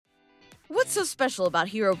What's so special about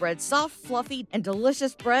Hero Bread's soft, fluffy, and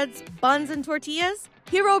delicious breads, buns, and tortillas?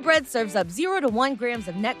 Hero Bread serves up 0 to 1 grams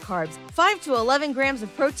of net carbs, 5 to 11 grams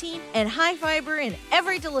of protein, and high fiber in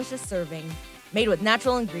every delicious serving. Made with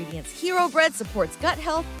natural ingredients, Hero Bread supports gut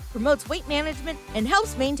health, promotes weight management, and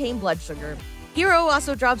helps maintain blood sugar. Hero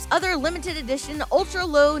also drops other limited edition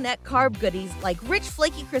ultra-low net carb goodies like rich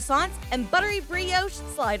flaky croissants and buttery brioche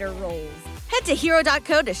slider rolls. Head to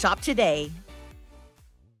hero.co to shop today.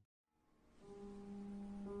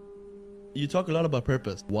 You talk a lot about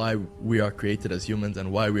purpose, why we are created as humans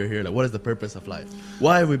and why we are here. Like, what is the purpose of life?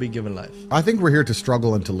 Why have we been given life? I think we're here to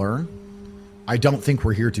struggle and to learn. I don't think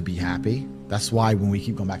we're here to be happy. That's why when we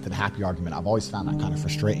keep going back to the happy argument, I've always found that kind of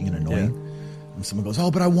frustrating and annoying. Yeah. When someone goes,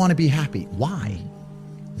 oh, but I want to be happy. Why?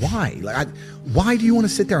 Why do you want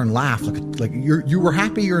to sit there and laugh like you were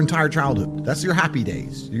happy your entire childhood? That's your happy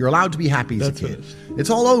days. You're allowed to be happy as a kid. It's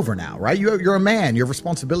all over now, right? You're a man. You have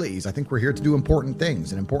responsibilities. I think we're here to do important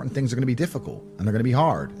things, and important things are going to be difficult, and they're going to be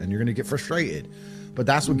hard, and you're going to get frustrated. But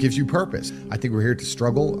that's what gives you purpose. I think we're here to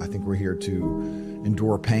struggle. I think we're here to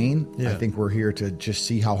endure pain. Yeah. I think we're here to just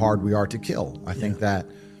see how hard we are to kill. I think that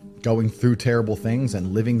going through terrible things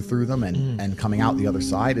and living through them and coming out the other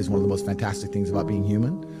side is one of the most fantastic things about being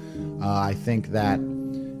human. I think that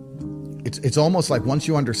it's almost like once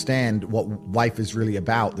you understand what life is really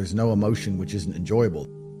about, there's no emotion which isn't enjoyable.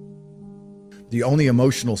 The only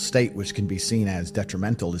emotional state which can be seen as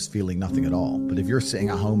detrimental is feeling nothing at all. But if you're sitting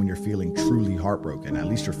at home and you're feeling truly heartbroken, at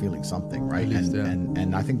least you're feeling something, right?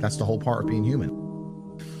 And I think that's the whole part of being human.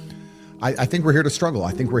 I think we're here to struggle.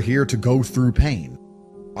 I think we're here to go through pain.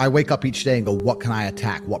 I wake up each day and go, what can I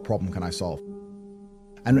attack? What problem can I solve?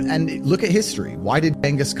 And look at history. Why did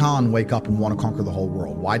Genghis Khan wake up and want to conquer the whole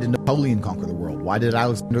world? Why did Napoleon conquer the world? Why did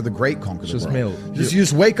Alexander the Great conquer the world?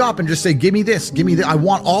 Just wake up and just say, give me this, give me that. I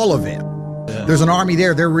want all of it. Yeah. There's an army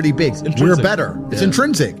there. They're really big. We're better. It's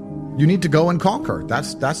intrinsic. You need to go and conquer.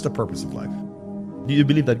 That's the purpose of life. Do you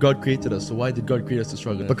believe that God created us? So why did God create us to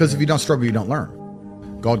struggle? Because if you don't struggle, you don't learn.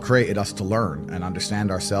 God created us to learn and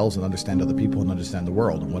understand ourselves and understand other people and understand the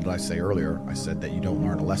world. And what did I say earlier? I said that you don't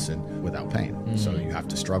learn a lesson without pain. So you have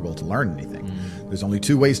to struggle to learn anything. There's only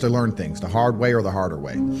two ways to learn things, the hard way or the harder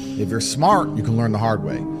way. If you're smart, you can learn the hard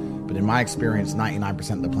way. But in my experience,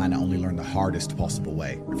 99% of the planet only learn the hardest possible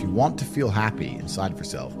way. If you want to feel happy inside of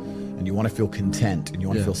yourself, and you want to feel content, and you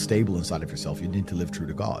want to feel stable inside of yourself, you need to live true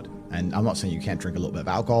to God. And I'm not saying you can't drink a little bit of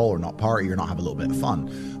alcohol or not party or not have a little bit of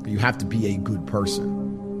fun, but you have to be a good person.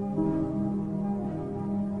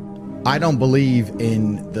 I don't believe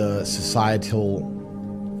in the societal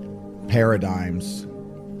paradigms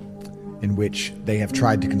in which they have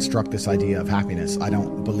tried to construct this idea of happiness. I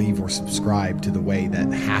don't believe or subscribe to the way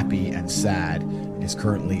that happy and sad is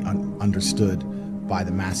currently understood by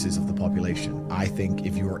the masses of the population. I think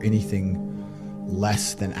if you are anything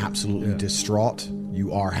less than absolutely distraught,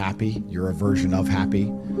 you are happy. You're a version of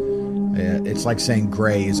happy. It's like saying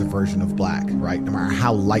gray is a version of black, right? No matter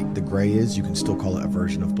how light the gray is, you can still call it a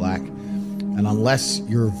version of black. And unless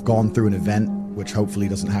you've gone through an event, which hopefully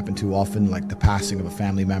doesn't happen too often, like the passing of a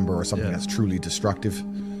family member or something that's truly destructive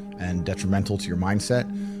and detrimental to your mindset,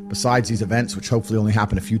 besides these events, which hopefully only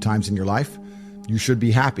happen a few times in your life, you should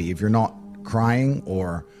be happy. If you're not crying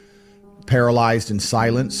or paralyzed in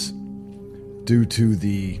silence due to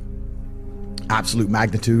the absolute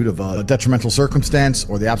magnitude of a detrimental circumstance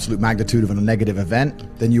or the absolute magnitude of a negative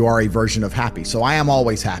event, then you are a version of happy. So I am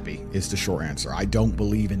always happy is the short answer. I don't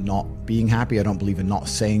believe in not being happy. I don't believe in not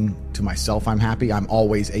saying to myself I'm happy. I'm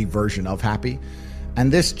always a version of happy.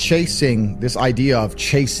 And this idea of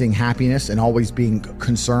chasing happiness and always being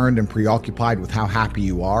concerned and preoccupied with how happy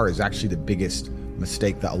you are is actually the biggest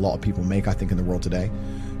mistake that a lot of people make, I think, in the world today.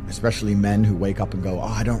 Especially men who wake up and go, oh,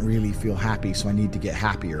 I don't really feel happy, so I need to get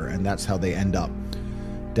happier. And that's how they end up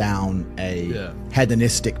down a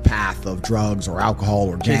hedonistic path of drugs or alcohol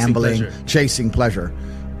or gambling, chasing pleasure.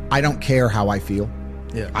 I don't care how I feel.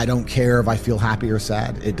 I don't care if I feel happy or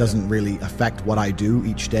sad. It doesn't really affect what I do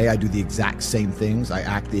each day. I do the exact same things. I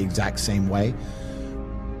act the exact same way.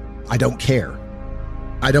 I don't care.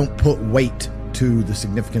 I don't put weight to the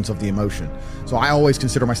significance of the emotion. So I always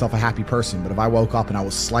consider myself a happy person, but if I woke up and I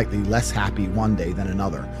was slightly less happy one day than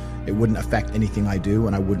another, it wouldn't affect anything I do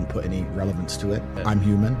and I wouldn't put any relevance to it. I'm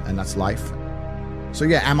human and that's life. So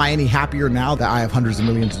yeah, am I any happier now that I have hundreds of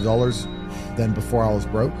millions of dollars than before I was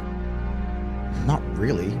broke? Not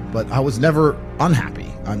really, but I was never unhappy.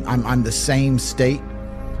 I'm the same state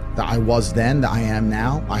that I was then, that I am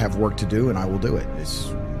now. I have work to do and I will do it.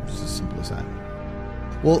 It's as simple as that.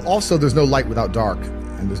 Well, also, there's no light without dark,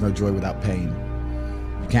 and there's no joy without pain.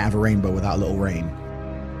 You can't have a rainbow without a little rain.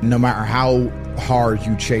 No matter how hard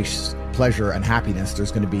you chase pleasure and happiness,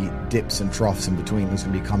 there's going to be dips and troughs in between. There's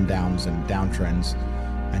going to be come downs and downtrends.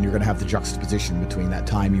 And you're going to have the juxtaposition between that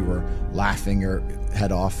time you were laughing your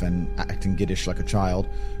head off and acting giddish like a child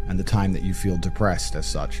and the time that you feel depressed as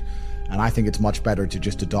such. And I think it's much better to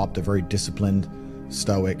just adopt a very disciplined,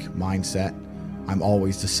 stoic mindset. I'm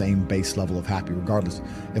always the same base level of happy regardless.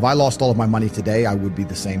 If I lost all of my money today, I would be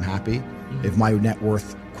the same happy. Mm-hmm. If my net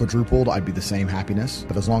worth quadrupled, I'd be the same happiness.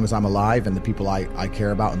 But as long as I'm alive and the people I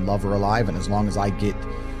care about and love are alive, and as long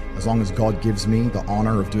as God gives me the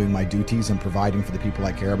honor of doing my duties and providing for the people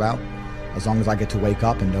I care about, as long as I get to wake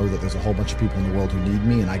up and know that there's a whole bunch of people in the world who need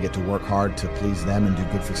me and I get to work hard to please them and do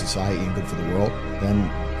good for society and good for the world, then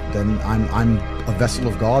I'm a vessel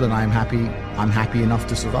of God and I'm happy enough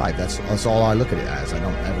to survive. That's all I look at it as. I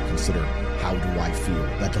don't ever consider how do I feel.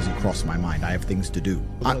 That doesn't cross my mind. I have things to do.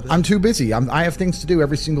 I'm too busy. I have things to do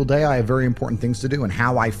every single day. I have very important things to do, and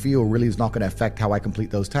how I feel really is not going to affect how I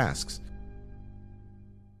complete those tasks.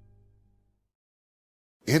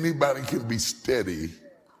 Anybody can be steady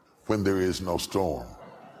when there is no storm.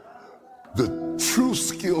 The true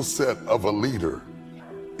skill set of a leader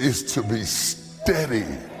is to be steady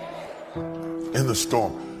in the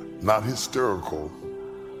storm, not hysterical,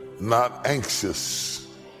 not anxious,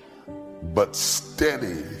 but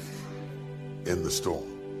steady in the storm.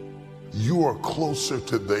 You are closer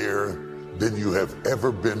to there than you have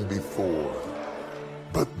ever been before.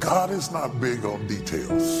 But God is not big on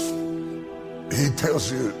details. He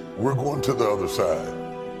tells you, we're going to the other side.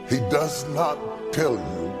 He does not tell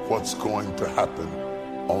you what's going to happen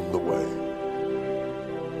on the way.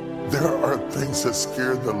 There are things that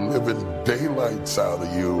scare the living daylights out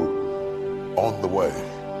of you on the way.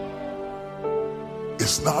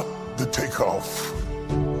 It's not the takeoff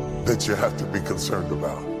that you have to be concerned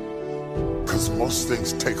about, because most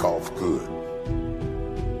things take off good.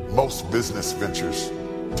 Most business ventures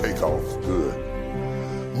take off good.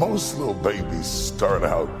 Most little babies start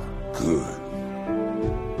out good.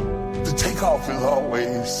 The takeoff is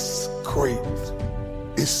always great.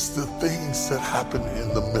 It's the things that happen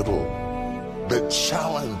in the middle that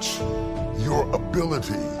challenge your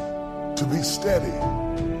ability to be steady.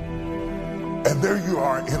 And there you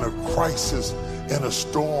are in a crisis, in a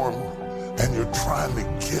storm, and you're trying to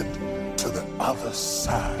get to the other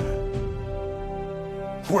side.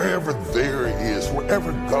 Wherever there is,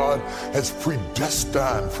 wherever God has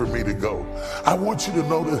predestined for me to go, I want you to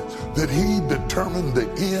know that He determined the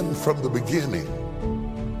end from the beginning.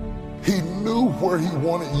 He knew where He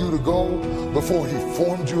wanted you to go before He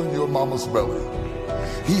formed you in your mama's belly.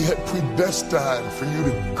 He had predestined for you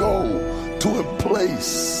to go to a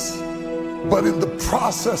place. But in the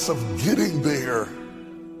process of getting there,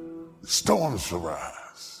 storms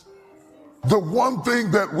arise. The one thing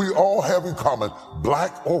that we all have in common,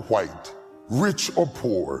 black or white, rich or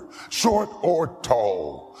poor, short or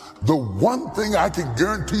tall, the one thing I can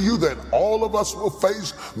guarantee you that all of us will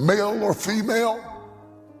face, male or female,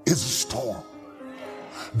 is a storm.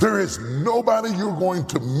 There is nobody you're going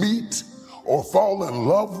to meet or fall in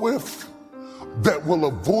love with that will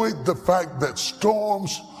avoid the fact that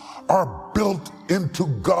storms are built into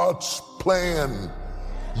God's plan.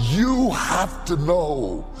 You have to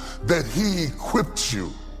know that He equipped you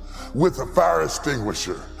with a fire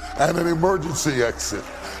extinguisher and an emergency exit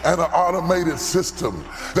and an automated system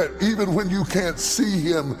that even when you can't see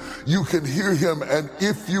Him, you can hear Him. And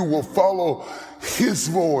if you will follow His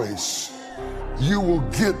voice, you will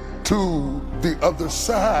get to the other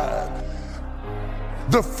side.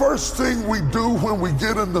 The first thing we do when we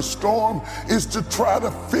get in the storm is to try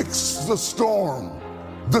to fix the storm.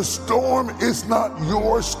 The storm is not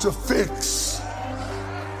yours to fix.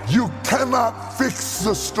 You cannot fix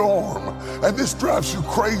the storm. And this drives you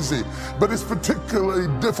crazy, but it's particularly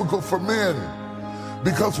difficult for men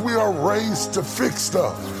because we are raised to fix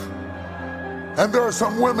stuff. And there are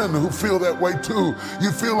some women who feel that way too.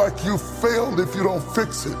 You feel like you failed if you don't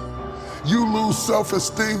fix it. You lose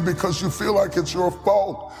self-esteem because you feel like it's your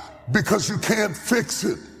fault because you can't fix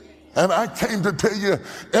it. And I came to tell you,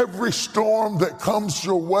 every storm that comes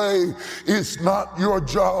your way is not your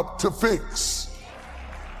job to fix.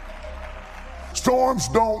 Storms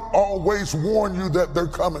don't always warn you that they're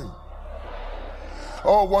coming.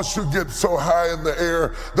 Oh, once you get so high in the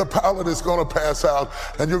air, the pilot is going to pass out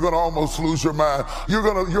and you're going to almost lose your mind.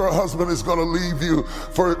 Your husband is going to leave you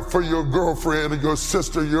for your girlfriend or your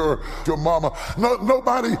sister, your mama.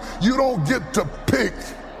 Nobody, you don't get to pick.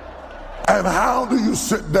 And how do you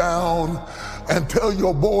sit down and tell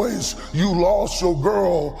your boys you lost your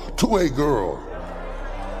girl to a girl?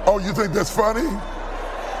 Oh, you think that's funny?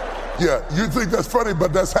 Yeah, you think that's funny,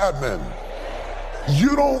 but that's happening.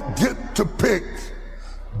 You don't get to pick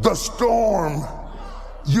the storm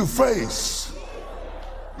you face.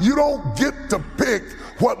 You don't get to pick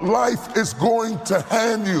what life is going to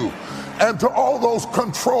hand you. And to all those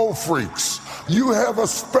control freaks, you have a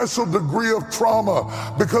special degree of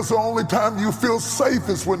trauma because the only time you feel safe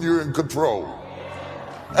is when you're in control.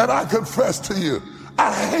 And I confess to you,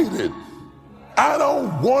 I hate it. I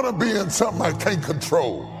don't want to be in something I can't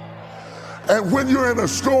control. And when you're in a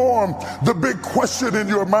storm, the big question in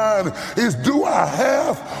your mind is, do I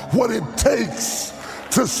have what it takes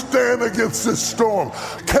to stand against this storm?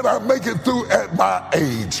 Can I make it through at my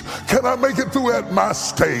age? Can I make it through at my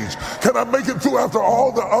stage? Can I make it through after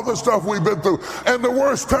all the other stuff we've been through? And the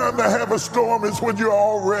worst time to have a storm is when you're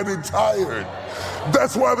already tired.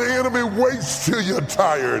 That's why the enemy waits till you're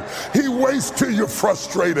tired. He waits till you're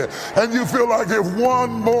frustrated. And you feel like if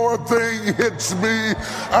one more thing hits me,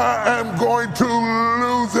 I am going to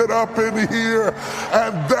lose it up in here.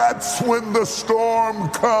 And that's when the storm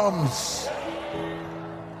comes.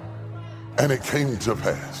 And it came to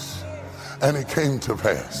pass. And it came to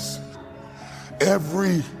pass.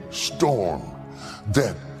 Every storm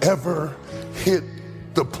that ever hit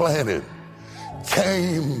the planet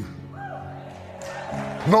came.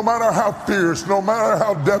 No matter how fierce, no matter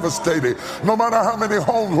how devastating, no matter how many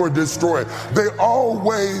homes were destroyed, they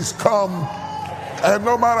always come. And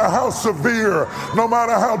no matter how severe, no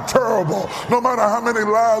matter how terrible, no matter how many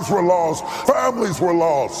lives were lost, families were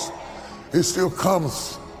lost, it still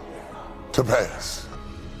comes to pass.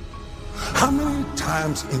 How many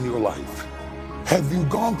times in your life have you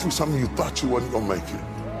gone through something you thought you wasn't gonna make it?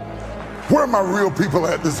 Where are my real people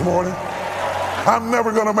at this morning? I'm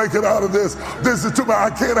never gonna make it out of this. This is too much. I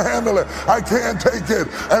can't handle it. I can't take it.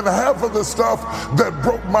 And half of the stuff that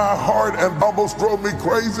broke my heart and almost drove me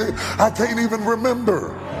crazy, I can't even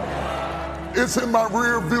remember. It's in my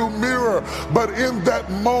rear view mirror. But in that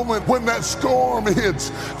moment when that storm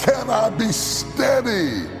hits, can I be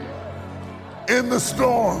steady in the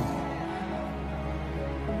storm?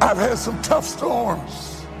 I've had some tough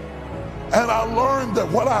storms. And I learned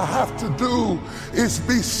that what I have to do is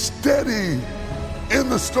be steady in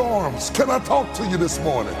the storms. Can I talk to you this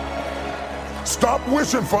morning? Stop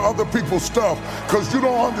wishing for other people's stuff, because you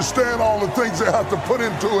don't understand all the things they have to put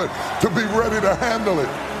into it to be ready to handle it.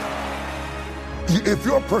 If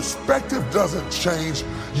your perspective doesn't change,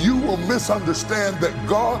 you will misunderstand that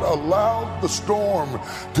God allowed the storm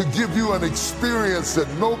to give you an experience that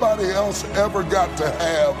nobody else ever got to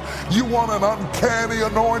have. You want an uncanny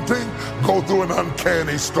anointing? Go through an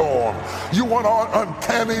uncanny storm. You want an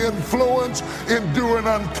uncanny influence? Endure an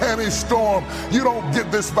uncanny storm. You don't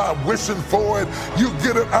get this by wishing for it. You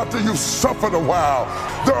get it after you've suffered a while.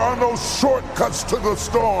 There are no shortcuts to the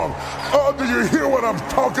storm. Oh, do you hear what I'm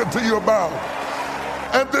talking to you about?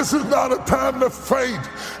 And this is not a time to faint.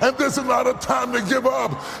 And this is not a time to give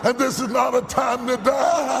up. And this is not a time to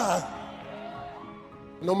die.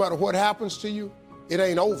 No matter what happens to you, it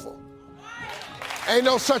ain't over. Ain't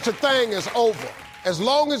no such a thing as over. As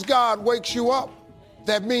long as God wakes you up,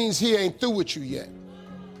 that means he ain't through with you yet.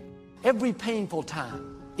 Every painful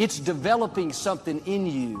time, it's developing something in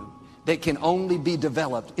you that can only be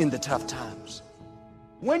developed in the tough times.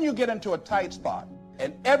 When you get into a tight spot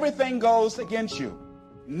and everything goes against you,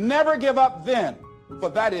 never give up then, for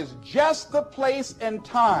that is just the place and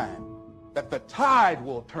time that the tide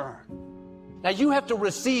will turn. Now you have to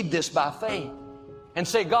receive this by faith and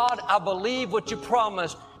say, God, I believe what you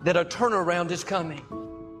promised, that a turnaround is coming.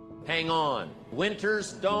 Hang on.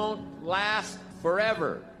 Winters don't last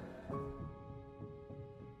forever.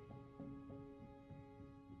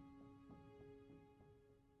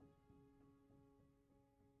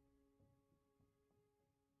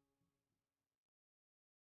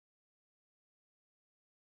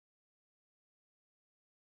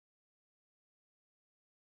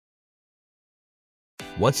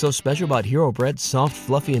 What's so special about Hero Bread's soft,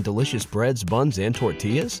 fluffy, and delicious breads, buns, and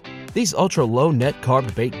tortillas? These ultra-low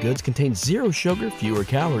net-carb baked goods contain zero sugar, fewer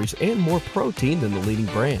calories, and more protein than the leading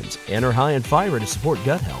brands, and are high in fiber to support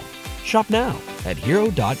gut health. Shop now at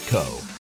Hero.co.